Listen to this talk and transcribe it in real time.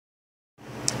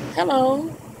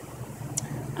Hello,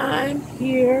 I'm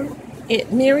here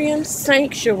at Miriam's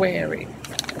Sanctuary.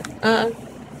 Uh,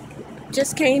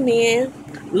 just came in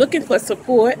looking for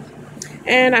support,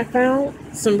 and I found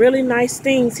some really nice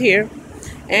things here.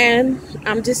 And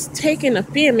I'm just taking a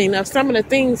filming of some of the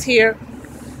things here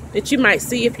that you might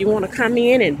see if you want to come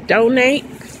in and donate,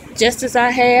 just as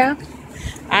I have.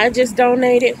 I just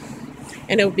donated,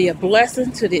 and it will be a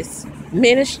blessing to this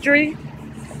ministry.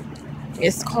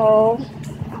 It's called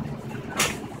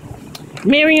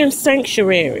Miriam's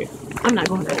Sanctuary. I'm not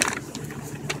going to.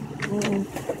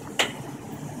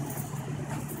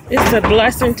 It's a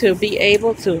blessing to be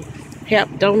able to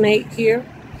help donate here.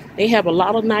 They have a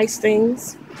lot of nice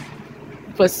things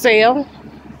for sale.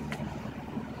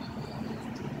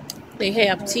 They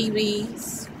have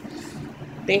TVs.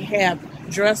 They have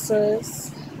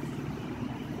dressers.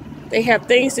 They have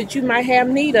things that you might have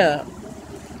need of.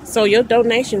 So your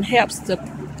donation helps the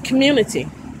community.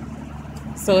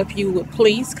 So if you would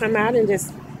please come out and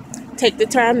just take the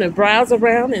time to browse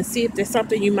around and see if there's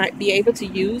something you might be able to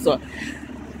use or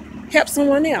help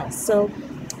someone else. So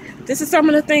this is some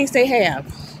of the things they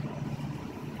have.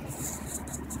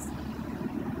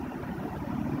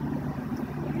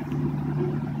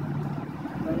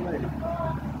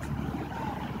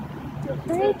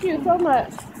 Thank you so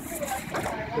much.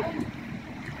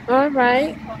 All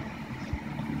right.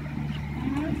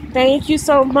 Thank you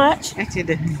so much.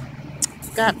 Actually,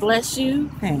 God bless you.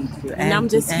 thank you. And I'm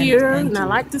just here, and I you.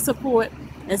 like to support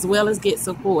as well as get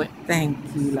support. Thank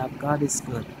you, love. God is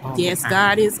good. Yes,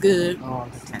 God is good. All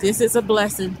the time. This is a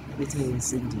blessing. It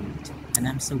is indeed. And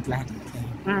I'm so glad you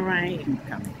came. All right. Keep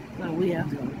coming. I will.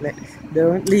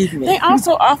 Don't leave me. They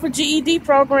also offer GED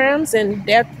programs, and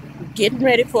they're getting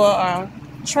ready for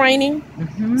training.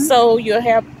 So you'll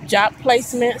have job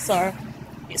placements or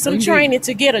some Indeed. training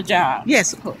to get a job.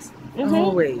 Yes, of course. Mhm.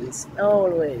 Always.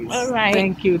 Always. All right.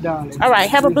 Thank you, darling. All right.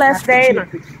 Have a We blessed day.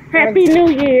 appreciate it. Happy New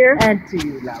Year. And to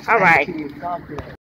you, love. All right. And to you. God bless.